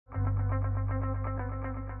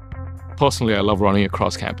Personally, I love running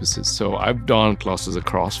across campuses. So I've done classes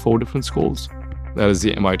across 4 different schools. That is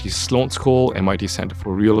the MIT Sloan School, MIT Center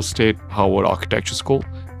for Real Estate, Harvard Architecture School,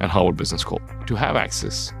 and Harvard Business School. To have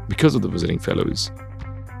access, because of the visiting fellows,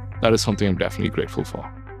 that is something I'm definitely grateful for.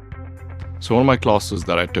 So one of my classes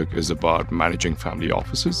that I took is about managing family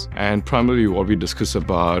offices. And primarily what we discuss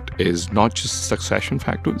about is not just succession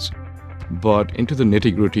factors, but into the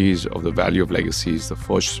nitty-gritties of the value of legacies, the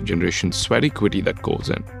first generation sweat equity that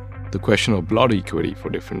goes in, the question of blood equity for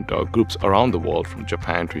different groups around the world, from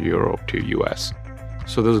Japan to Europe to US.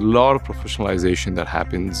 So there's a lot of professionalization that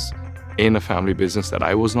happens in a family business that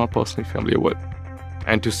I was not personally familiar with.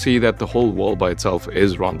 And to see that the whole world by itself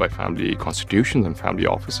is run by family constitutions and family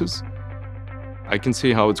offices, I can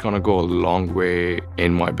see how it's going to go a long way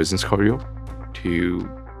in my business career to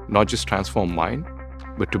not just transform mine,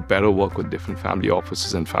 but to better work with different family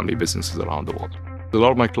offices and family businesses around the world. A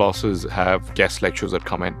lot of my classes have guest lectures that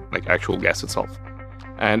come in, like actual guests itself.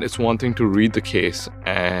 And it's one thing to read the case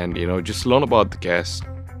and, just learn about the guest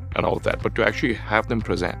and all of that, but to actually have them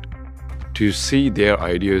present, to see their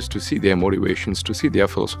ideas, to see their motivations, to see their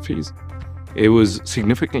philosophies, it was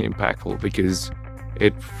significantly impactful because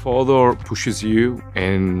it further pushes you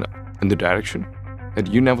in the direction that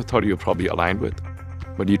you never thought you were probably aligned with,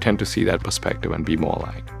 but you tend to see that perspective and be more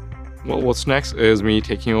aligned. Well, what's next is me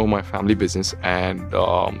taking over my family business and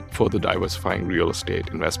further diversifying real estate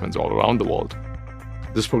investments all around the world.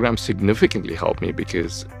 This program significantly helped me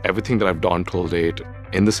because everything that I've done till date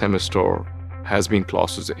in the semester has been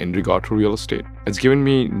classes in regard to real estate. It's given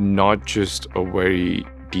me not just a very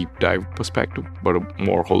deep dive perspective, but a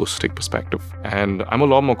more holistic perspective. And I'm a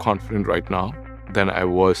lot more confident right now than I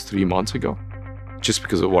was 3 months ago, just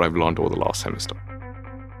because of what I've learned over the last semester.